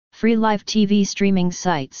Free live TV streaming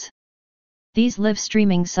sites. These live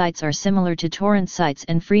streaming sites are similar to torrent sites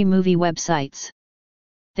and free movie websites.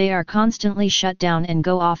 They are constantly shut down and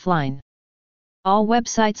go offline. All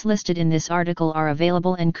websites listed in this article are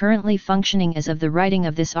available and currently functioning as of the writing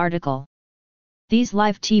of this article. These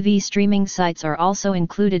live TV streaming sites are also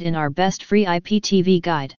included in our Best Free IPTV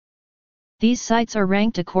Guide. These sites are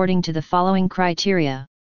ranked according to the following criteria.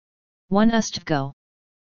 1. MusicHQ.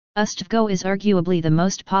 MusicHQ is arguably the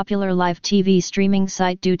most popular live TV streaming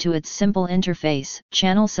site due to its simple interface,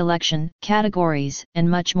 channel selection, categories, and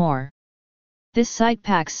much more. This site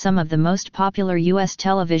packs some of the most popular US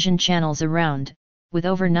television channels around, with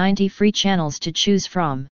over 90 free channels to choose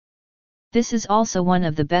from. This is also one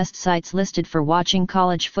of the best sites listed for watching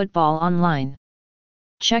college football online.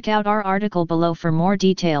 Check out our article below for more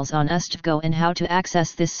details on MusicHQ and how to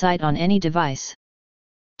access this site on any device.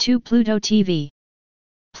 2. Pluto TV.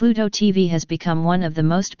 Pluto TV has become one of the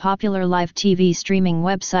most popular live TV streaming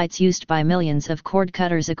websites used by millions of cord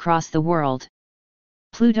cutters across the world.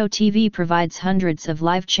 Pluto TV provides hundreds of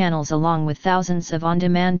live channels along with thousands of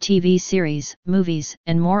on-demand TV series, movies,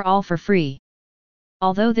 and more, all for free.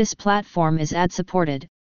 Although this platform is ad-supported,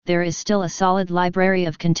 there is still a solid library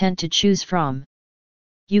of content to choose from.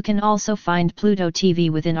 You can also find Pluto TV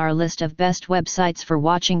within our list of best websites for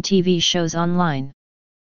watching TV shows online.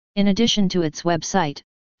 In addition to its website,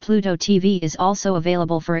 Pluto TV is also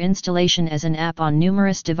available for installation as an app on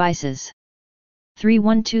numerous devices. 3.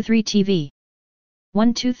 123 TV.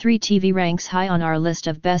 123 TV ranks high on our list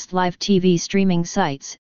of best live TV streaming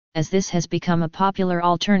sites, as this has become a popular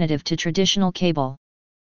alternative to traditional cable.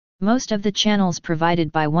 Most of the channels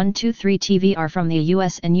provided by 123 TV are from the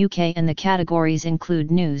US and UK, and the categories include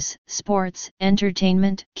news, sports,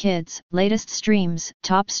 entertainment, kids, latest streams,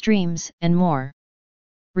 top streams, and more.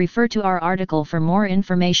 Refer to our article for more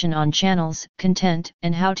information on channels, content,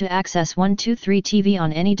 and how to access 123 TV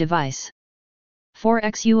on any device. 4.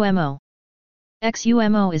 XUMO.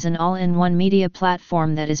 XUMO is an all-in-one media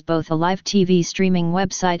platform that is both a live TV streaming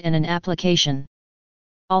website and an application.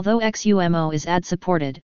 Although XUMO is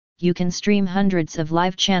ad-supported, you can stream hundreds of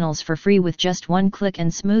live channels for free with just one click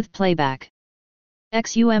and smooth playback.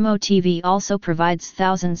 XUMO TV also provides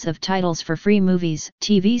thousands of titles for free: movies,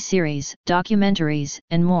 TV series, documentaries,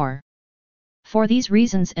 and more. For these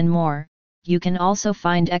reasons and more, you can also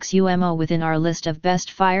find XUMO within our list of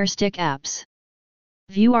best Fire Stick apps.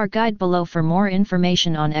 View our guide below for more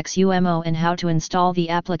information on XUMO and how to install the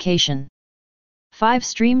application. 5.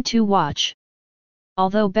 Stream2Watch.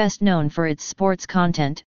 Although best known for its sports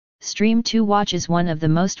content, Stream2Watch is one of the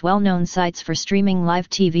most well-known sites for streaming live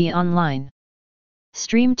TV online.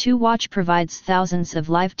 Stream2Watch provides thousands of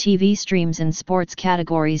live TV streams in sports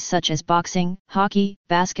categories such as boxing, hockey,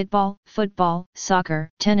 basketball, football, soccer,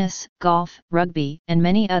 tennis, golf, rugby, and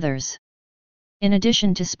many others. In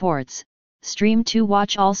addition to sports,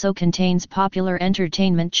 Stream2Watch also contains popular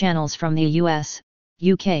entertainment channels from the US,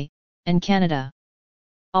 UK, and Canada.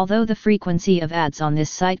 Although the frequency of ads on this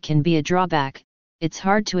site can be a drawback, it's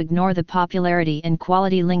hard to ignore the popularity and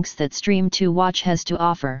quality links that Stream2Watch has to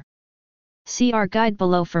offer. See our guide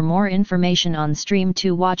below for more information on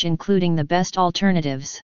Stream2Watch, including the best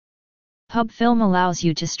alternatives. PubFilm allows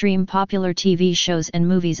you to stream popular TV shows and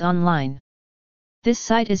movies online. This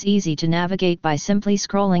site is easy to navigate by simply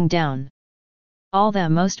scrolling down. All the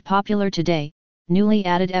most popular today, newly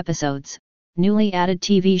added episodes, newly added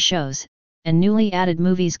TV shows, and newly added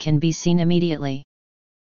movies can be seen immediately.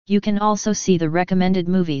 You can also see the recommended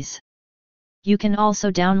movies. You can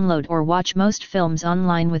also download or watch most films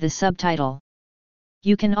online with a subtitle.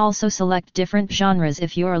 You can also select different genres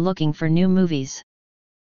if you are looking for new movies.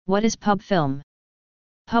 What is PubFilm?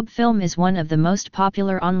 PubFilm is one of the most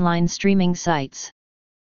popular online streaming sites.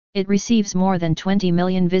 It receives more than 20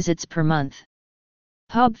 million visits per month.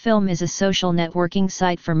 PubFilm is a social networking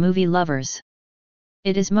site for movie lovers.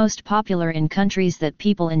 It is most popular in countries that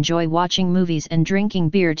people enjoy watching movies and drinking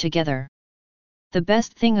beer together. The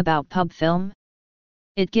best thing about PubFilm?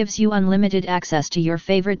 It gives you unlimited access to your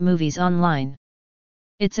favorite movies online.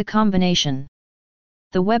 It's a combination.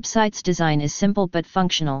 The website's design is simple but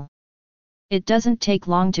functional. It doesn't take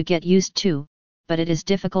long to get used to, but it is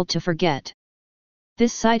difficult to forget.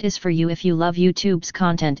 This site is for you if you love YouTube's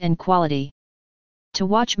content and quality. To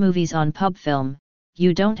watch movies on PubFilm,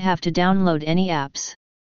 you don't have to download any apps.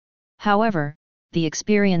 However, the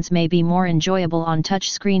experience may be more enjoyable on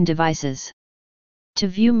touchscreen devices. To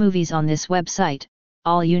view movies on this website,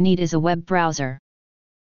 all you need is a web browser.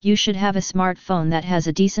 You should have a smartphone that has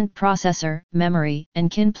a decent processor, memory, and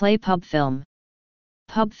can play PubFilm.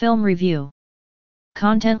 PubFilm Review.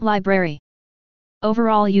 Content Library.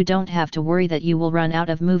 Overall, you don't have to worry that you will run out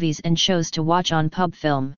of movies and shows to watch on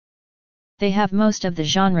PubFilm. They have most of the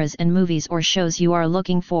genres and movies or shows you are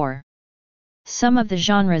looking for. Some of the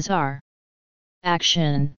genres are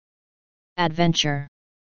action, adventure,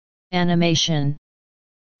 animation,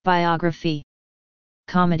 biography,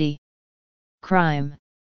 comedy, crime,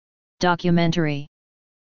 documentary,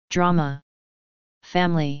 drama,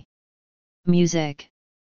 family, music,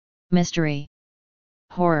 mystery,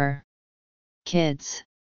 horror, kids,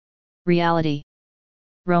 reality,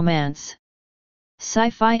 romance,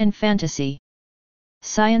 sci-fi and fantasy,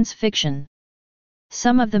 science fiction.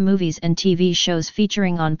 Some of the movies and TV shows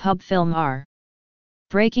featuring on PubFilm are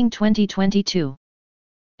Breaking 2022,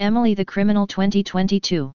 Emily the Criminal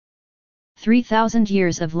 2022, 3000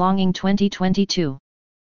 Years of Longing 2022,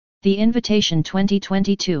 The Invitation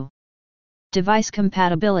 2022. Device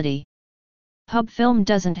compatibility. PubFilm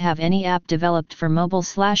doesn't have any app developed for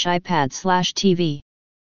mobile/iPad/TV.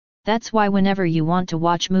 That's why whenever you want to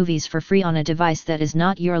watch movies for free on a device that is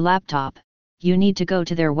not your laptop, you need to go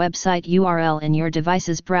to their website URL in your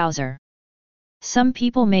device's browser. Some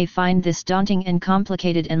people may find this daunting and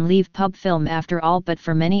complicated and leave PubFilm after all, but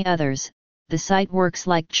for many others, the site works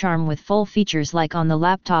like charm with full features like on the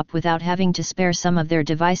laptop without having to spare some of their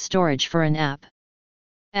device storage for an app.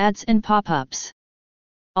 Ads and pop-ups.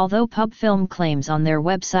 Although PubFilm claims on their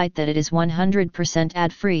website that it is 100%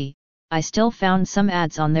 ad-free, I still found some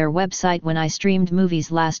ads on their website when I streamed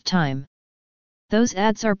movies last time. Those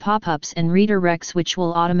ads are pop-ups and redirects which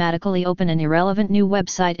will automatically open an irrelevant new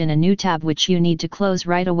website in a new tab which you need to close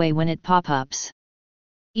right away when it pop-ups.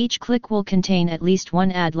 Each click will contain at least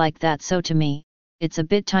one ad like that, so to me, it's a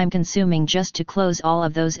bit time-consuming just to close all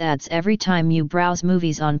of those ads every time you browse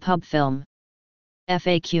movies on PubFilm.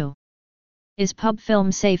 FAQ. Is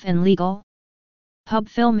PubFilm safe and legal?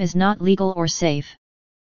 PubFilm is not legal or safe.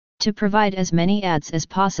 To provide as many ads as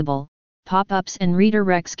possible, pop-ups and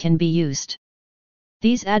redirects can be used.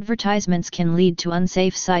 These advertisements can lead to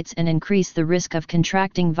unsafe sites and increase the risk of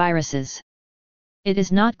contracting viruses. It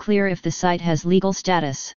is not clear if the site has legal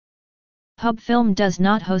status. PubFilm does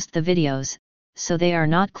not host the videos, so they are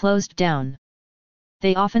not closed down.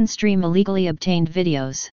 They often stream illegally obtained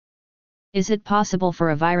videos. Is it possible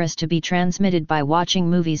for a virus to be transmitted by watching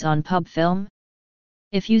movies on PubFilm?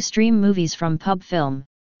 If you stream movies from PubFilm,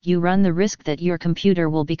 you run the risk that your computer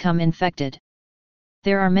will become infected.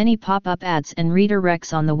 There are many pop-up ads and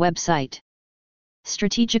redirects on the website.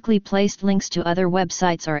 Strategically placed links to other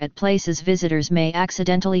websites are at places visitors may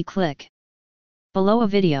accidentally click. Below a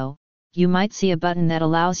video, you might see a button that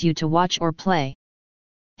allows you to watch or play.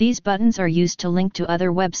 These buttons are used to link to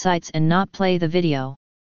other websites and not play the video.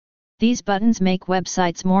 These buttons make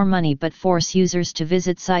websites more money but force users to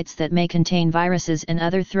visit sites that may contain viruses and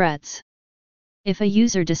other threats. If a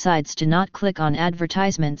user decides to not click on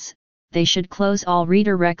advertisements, they should close all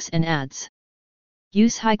redirects and ads.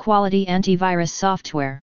 Use high-quality antivirus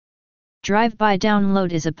software. Drive-by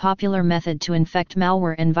download is a popular method to infect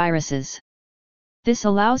malware and viruses. This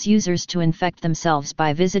allows users to infect themselves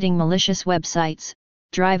by visiting malicious websites.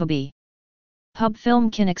 Drive-by.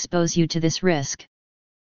 PubFilm can expose you to this risk.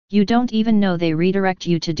 You don't even know they redirect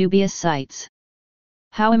you to dubious sites.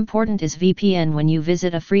 How important is VPN when you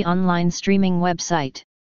visit a free online streaming website?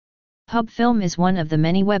 PubFilm is one of the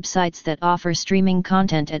many websites that offer streaming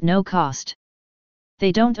content at no cost.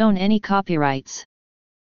 They don't own any copyrights.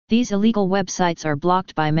 These illegal websites are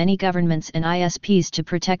blocked by many governments and ISPs to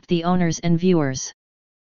protect the owners and viewers.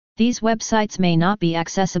 These websites may not be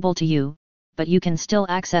accessible to you, but you can still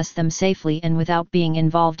access them safely and without being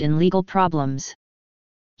involved in legal problems.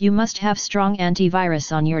 You must have strong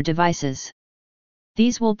antivirus on your devices.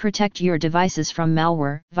 These will protect your devices from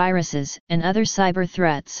malware, viruses, and other cyber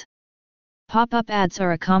threats. Pop-up ads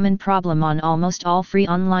are a common problem on almost all free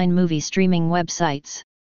online movie streaming websites.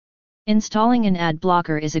 Installing an ad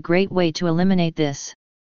blocker is a great way to eliminate this.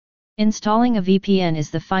 Installing a VPN is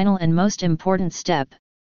the final and most important step.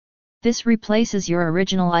 This replaces your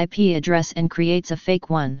original IP address and creates a fake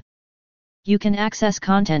one. You can access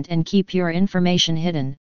content and keep your information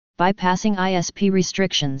hidden, bypassing ISP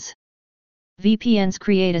restrictions. VPNs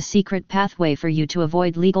create a secret pathway for you to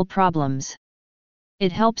avoid legal problems.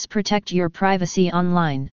 It helps protect your privacy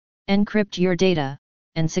online, encrypt your data,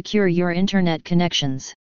 and secure your internet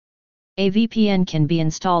connections. A VPN can be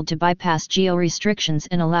installed to bypass geo-restrictions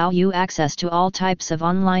and allow you access to all types of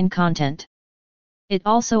online content. It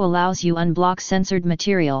also allows you unblock censored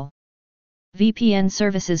material. VPN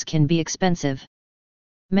services can be expensive.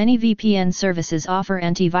 Many VPN services offer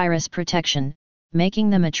antivirus protection, making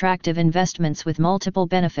them attractive investments with multiple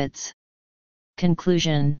benefits.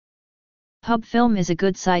 Conclusion. PubFilm is a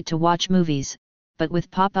good site to watch movies, but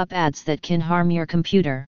with pop-up ads that can harm your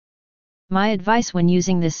computer. My advice when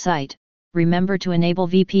using this site: remember to enable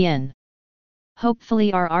VPN.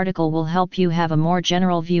 Hopefully our article will help you have a more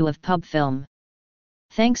general view of PubFilm.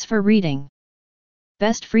 Thanks for reading.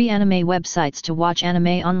 Best free anime websites to watch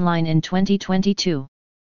anime online in 2022.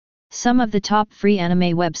 Some of the top free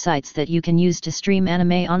anime websites that you can use to stream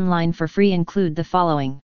anime online for free include the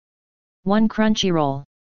following. 1. Crunchyroll.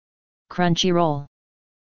 Crunchyroll.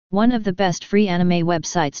 One of the best free anime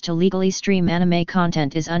websites to legally stream anime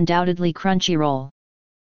content is undoubtedly Crunchyroll.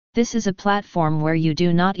 This is a platform where you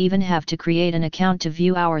do not even have to create an account to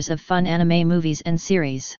view hours of fun anime movies and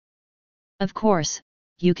series. Of course,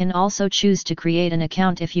 you can also choose to create an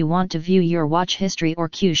account if you want to view your watch history or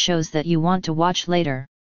queue shows that you want to watch later.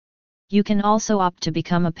 You can also opt to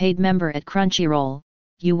become a paid member at Crunchyroll.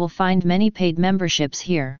 You will find many paid memberships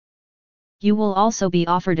here. You will also be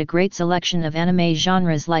offered a great selection of anime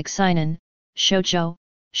genres like seinen, shoujo,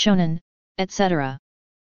 shonen, etc.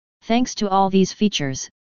 Thanks to all these features,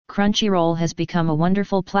 Crunchyroll has become a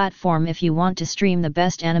wonderful platform if you want to stream the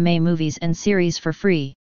best anime movies and series for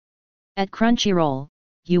free. At Crunchyroll,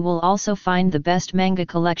 you will also find the best manga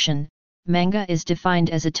collection. Manga is defined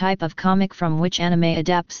as a type of comic from which anime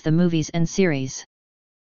adapts the movies and series.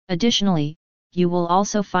 Additionally, you will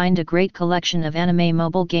also find a great collection of anime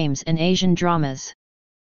mobile games and Asian dramas.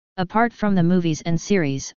 Apart from the movies and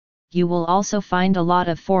series, you will also find a lot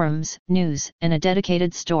of forums, news, and a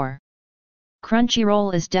dedicated store.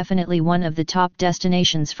 Crunchyroll is definitely one of the top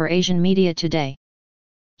destinations for Asian media today.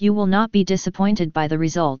 You will not be disappointed by the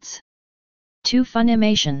results. 2.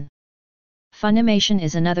 Funimation. Funimation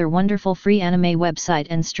is another wonderful free anime website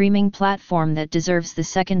and streaming platform that deserves the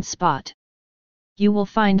second spot. You will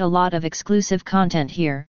find a lot of exclusive content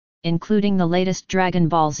here, including the latest Dragon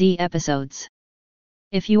Ball Z episodes.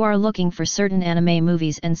 If you are looking for certain anime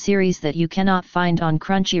movies and series that you cannot find on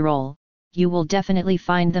Crunchyroll, you will definitely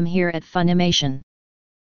find them here at Funimation.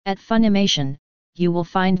 At Funimation, you will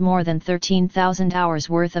find more than 13,000 hours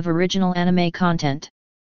worth of original anime content.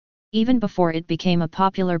 Even before it became a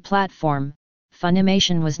popular platform,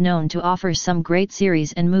 Funimation was known to offer some great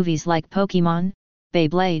series and movies like Pokémon,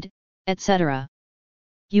 Beyblade, etc.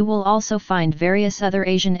 You will also find various other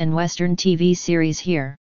Asian and Western TV series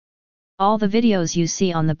here. All the videos you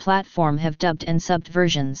see on the platform have dubbed and subbed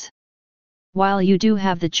versions. While you do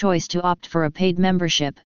have the choice to opt for a paid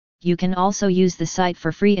membership, you can also use the site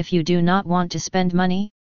for free if you do not want to spend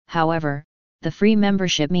money. However, the free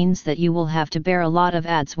membership means that you will have to bear a lot of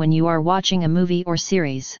ads when you are watching a movie or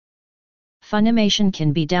series. Funimation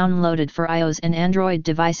can be downloaded for iOS and Android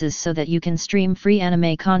devices so that you can stream free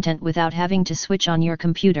anime content without having to switch on your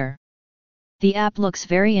computer. The app looks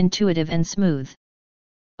very intuitive and smooth.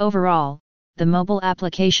 Overall, the mobile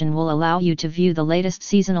application will allow you to view the latest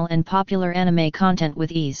seasonal and popular anime content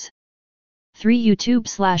with ease. 3.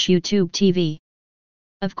 YouTube/YouTube TV.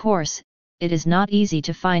 Of course, it is not easy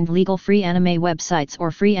to find legal free anime websites or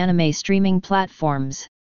free anime streaming platforms.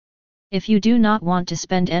 If you do not want to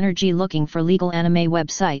spend energy looking for legal anime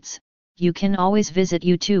websites, you can always visit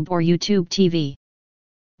YouTube or YouTube TV.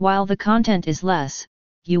 While the content is less,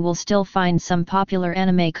 you will still find some popular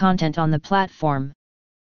anime content on the platform.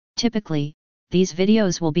 Typically, these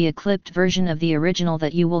videos will be a clipped version of the original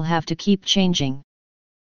that you will have to keep changing.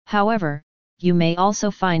 However, you may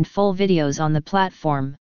also find full videos on the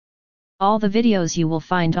platform. All the videos you will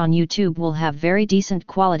find on YouTube will have very decent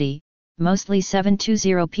quality, mostly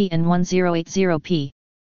 720p and 1080p.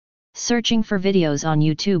 Searching for videos on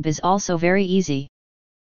YouTube is also very easy.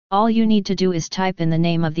 All you need to do is type in the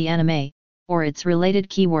name of the anime, or its related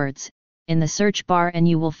keywords, in the search bar and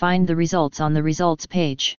you will find the results on the results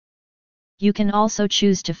page. You can also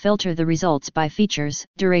choose to filter the results by features,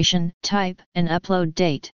 duration, type, and upload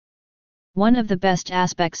date. One of the best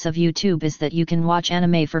aspects of YouTube is that you can watch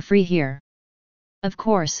anime for free here. Of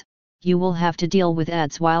course, you will have to deal with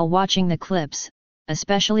ads while watching the clips,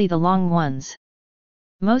 especially the long ones.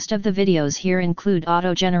 Most of the videos here include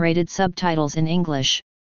auto-generated subtitles in English.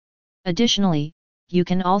 Additionally, you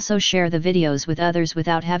can also share the videos with others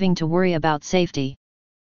without having to worry about safety.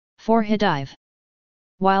 4. Hidive.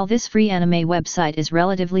 While this free anime website is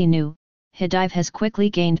relatively new, Hidive has quickly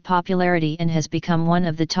gained popularity and has become one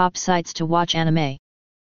of the top sites to watch anime.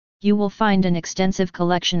 You will find an extensive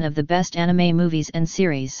collection of the best anime movies and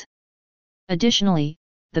series. Additionally,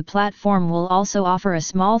 the platform will also offer a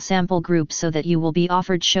small sample group so that you will be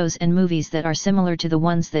offered shows and movies that are similar to the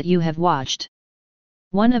ones that you have watched.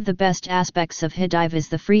 One of the best aspects of Hidive is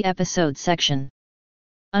the free episode section.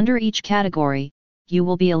 Under each category, you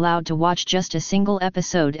will be allowed to watch just a single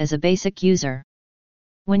episode as a basic user.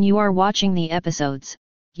 When you are watching the episodes,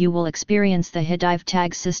 you will experience the HiDive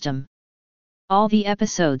tag system. All the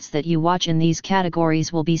episodes that you watch in these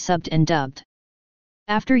categories will be subbed and dubbed.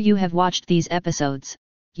 After you have watched these episodes,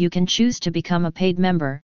 you can choose to become a paid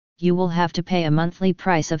member. You will have to pay a monthly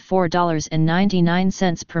price of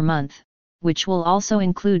 $4.99 per month, which will also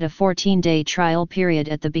include a 14-day trial period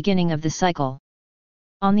at the beginning of the cycle.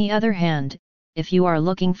 On the other hand, if you are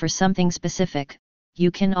looking for something specific, you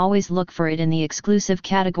can always look for it in the exclusive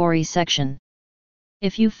category section.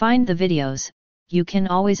 If you find the videos, you can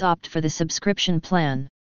always opt for the subscription plan.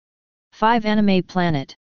 5. Anime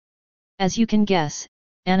Planet. As you can guess,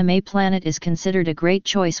 Anime Planet is considered a great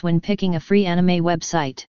choice when picking a free anime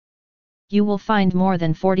website. You will find more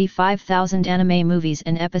than 45,000 anime movies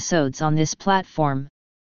and episodes on this platform.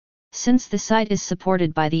 Since the site is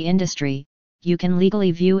supported by the industry, you can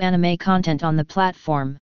legally view anime content on the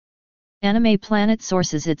platform. Anime Planet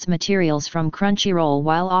sources its materials from Crunchyroll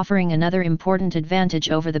while offering another important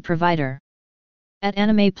advantage over the provider. At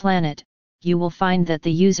Anime Planet, you will find that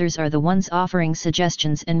the users are the ones offering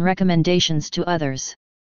suggestions and recommendations to others.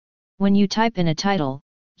 When you type in a title,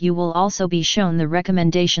 you will also be shown the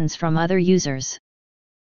recommendations from other users.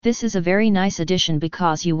 This is a very nice addition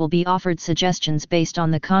because you will be offered suggestions based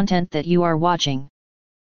on the content that you are watching.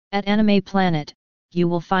 At Anime Planet, you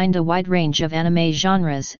will find a wide range of anime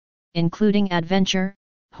genres, including adventure,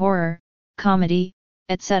 horror, comedy,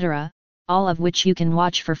 etc., all of which you can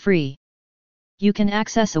watch for free. You can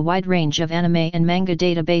access a wide range of anime and manga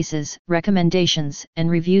databases, recommendations, and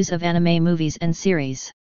reviews of anime movies and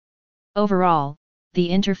series. Overall, the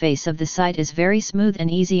interface of the site is very smooth and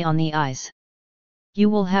easy on the eyes. You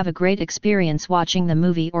will have a great experience watching the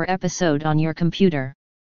movie or episode on your computer.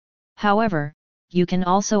 However, you can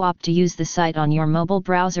also opt to use the site on your mobile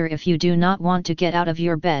browser if you do not want to get out of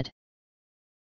your bed.